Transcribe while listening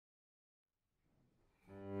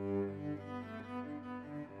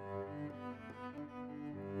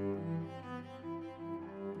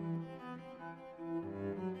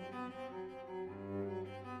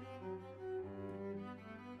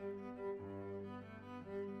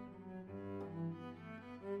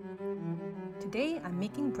Today I'm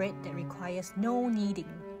making bread that requires no kneading.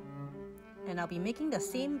 And I'll be making the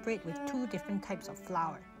same bread with two different types of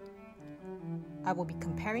flour. I will be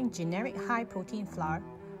comparing generic high protein flour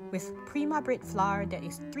with Prima bread flour that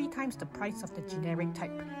is 3 times the price of the generic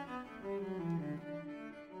type.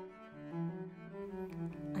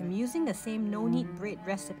 I'm using the same No Knead Bread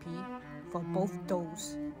recipe for both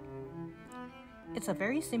doughs. It's a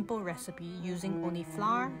very simple recipe using only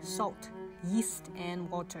flour, salt, yeast and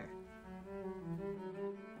water.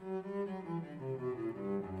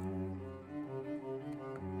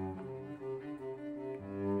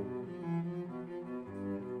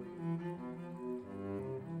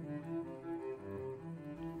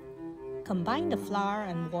 Combine the flour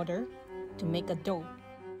and water to make a dough.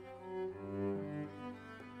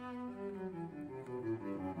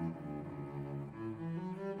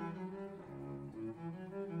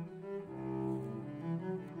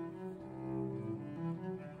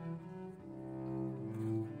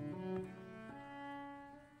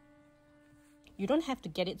 You don't have to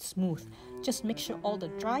get it smooth, just make sure all the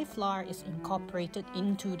dry flour is incorporated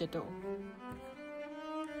into the dough.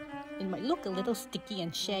 It might look a little sticky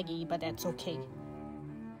and shaggy, but that's okay.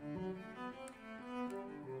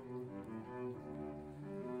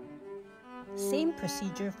 Same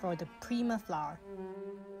procedure for the Prima flour.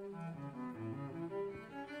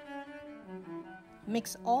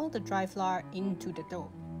 Mix all the dry flour into the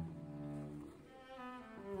dough.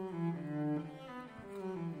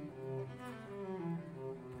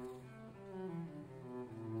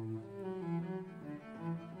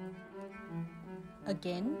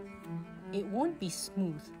 Again, it won't be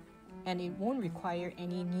smooth and it won't require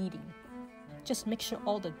any kneading. Just make sure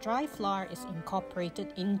all the dry flour is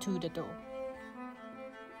incorporated into the dough.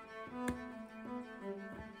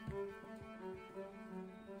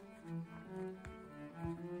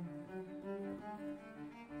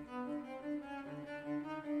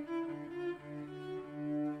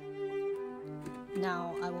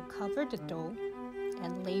 Now I will cover the dough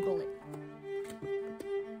and label it.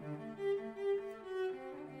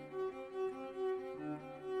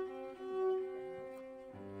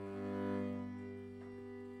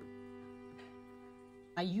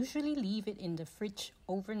 I usually leave it in the fridge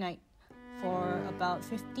overnight for about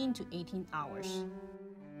 15 to 18 hours.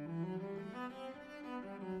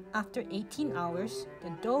 After 18 hours,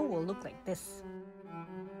 the dough will look like this.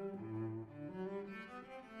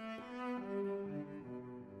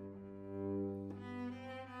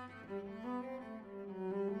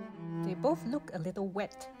 They both look a little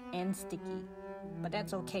wet and sticky, but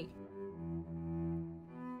that's okay.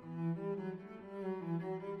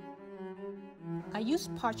 I use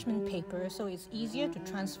parchment paper so it's easier to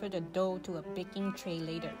transfer the dough to a baking tray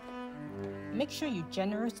later. Make sure you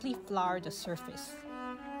generously flour the surface.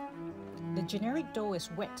 The generic dough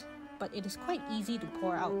is wet, but it is quite easy to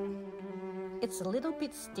pour out. It's a little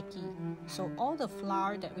bit sticky, so all the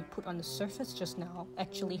flour that we put on the surface just now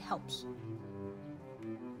actually helps.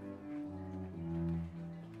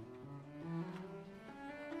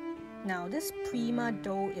 Now this Prima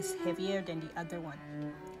dough is heavier than the other one.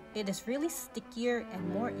 It is really stickier and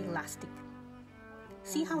more elastic.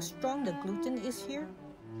 See how strong the gluten is here?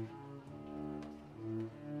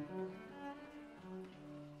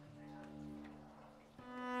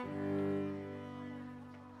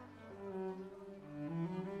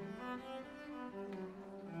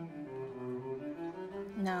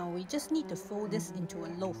 Now we just need to fold this into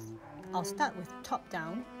a loaf. I'll start with top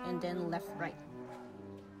down and then left right.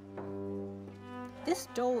 This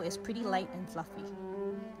dough is pretty light and fluffy,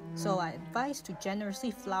 so I advise to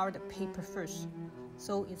generously flour the paper first,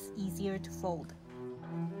 so it's easier to fold.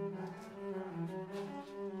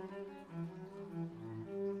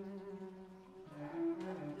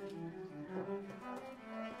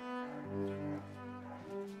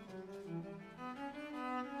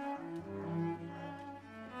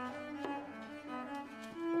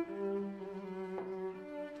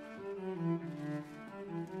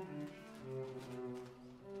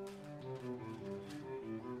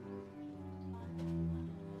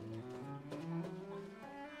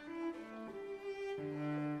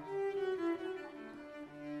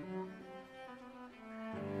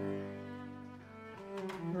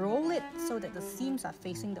 Roll it so that the seams are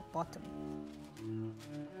facing the bottom.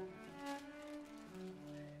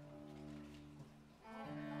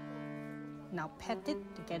 Now pat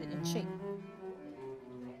it to get it in shape.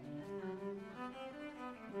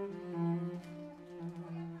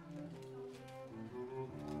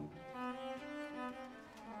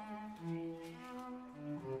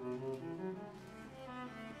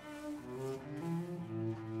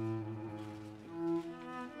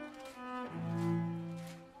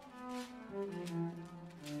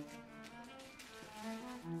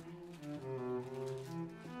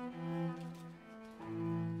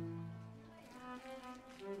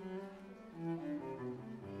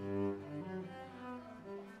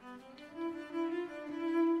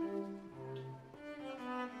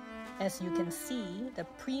 As you can see, the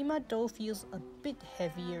Prima dough feels a bit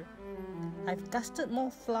heavier. I've dusted more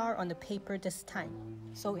flour on the paper this time,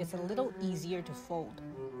 so it's a little easier to fold.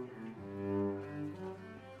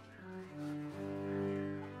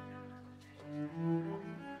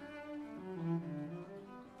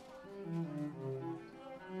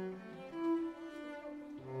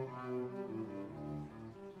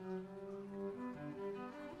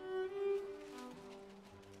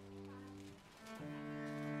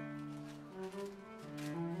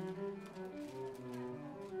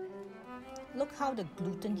 Look how the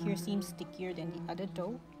gluten here seems stickier than the other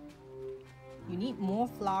dough. You need more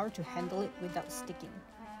flour to handle it without sticking.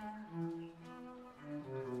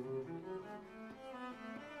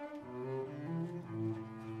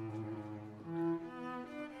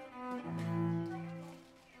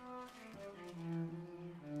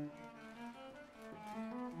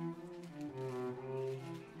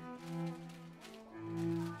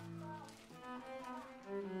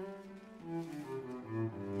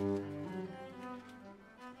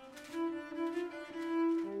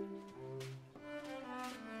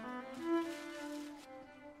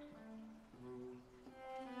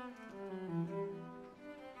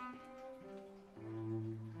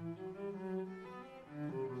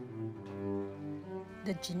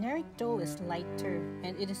 The generic dough is lighter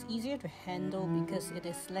and it is easier to handle because it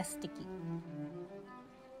is less sticky.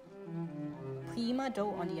 Prima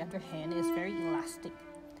dough, on the other hand, is very elastic,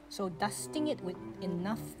 so dusting it with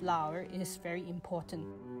enough flour is very important.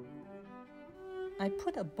 I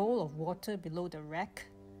put a bowl of water below the rack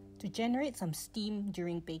to generate some steam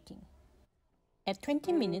during baking. At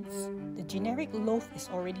 20 minutes, the generic loaf is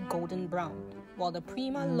already golden brown, while the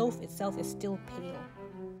Prima loaf itself is still pale.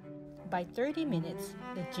 By 30 minutes,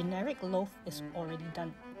 the generic loaf is already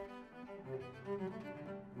done.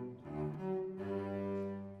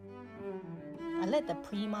 I let the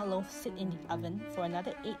Prima loaf sit in the oven for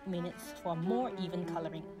another 8 minutes for more even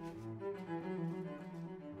coloring.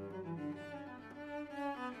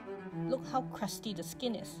 Look how crusty the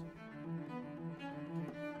skin is.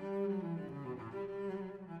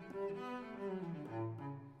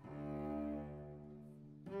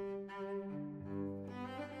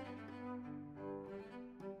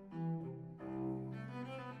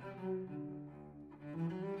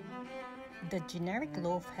 The generic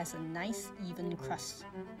loaf has a nice even crust.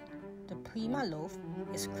 The Prima loaf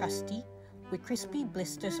is crusty with crispy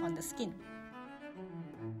blisters on the skin.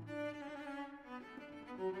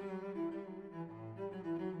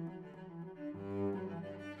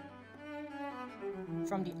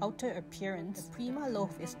 From the outer appearance, the Prima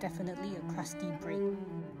loaf is definitely a crusty bread.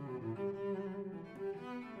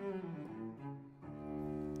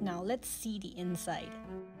 Now let's see the inside.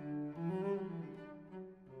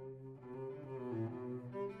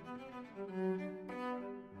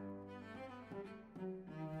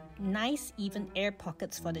 Nice even air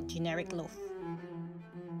pockets for the generic loaf.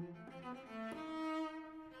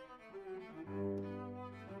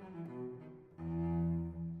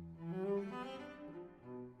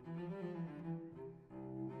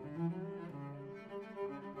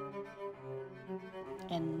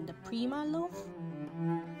 And the Prima loaf,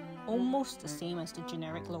 almost the same as the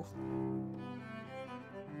generic loaf.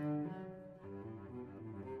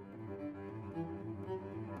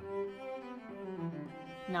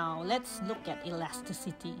 Now let's look at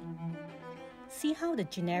elasticity. See how the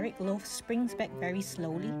generic loaf springs back very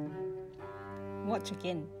slowly? Watch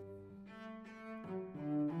again.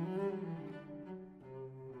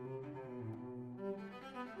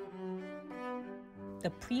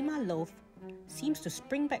 The Prima loaf seems to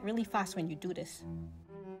spring back really fast when you do this.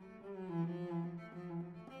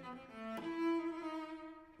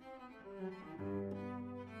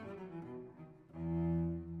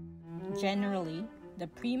 Generally, the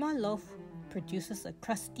Prima loaf produces a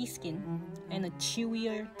crusty skin and a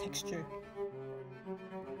chewier texture.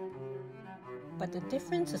 But the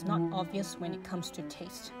difference is not obvious when it comes to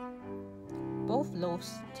taste. Both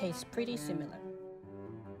loaves taste pretty similar.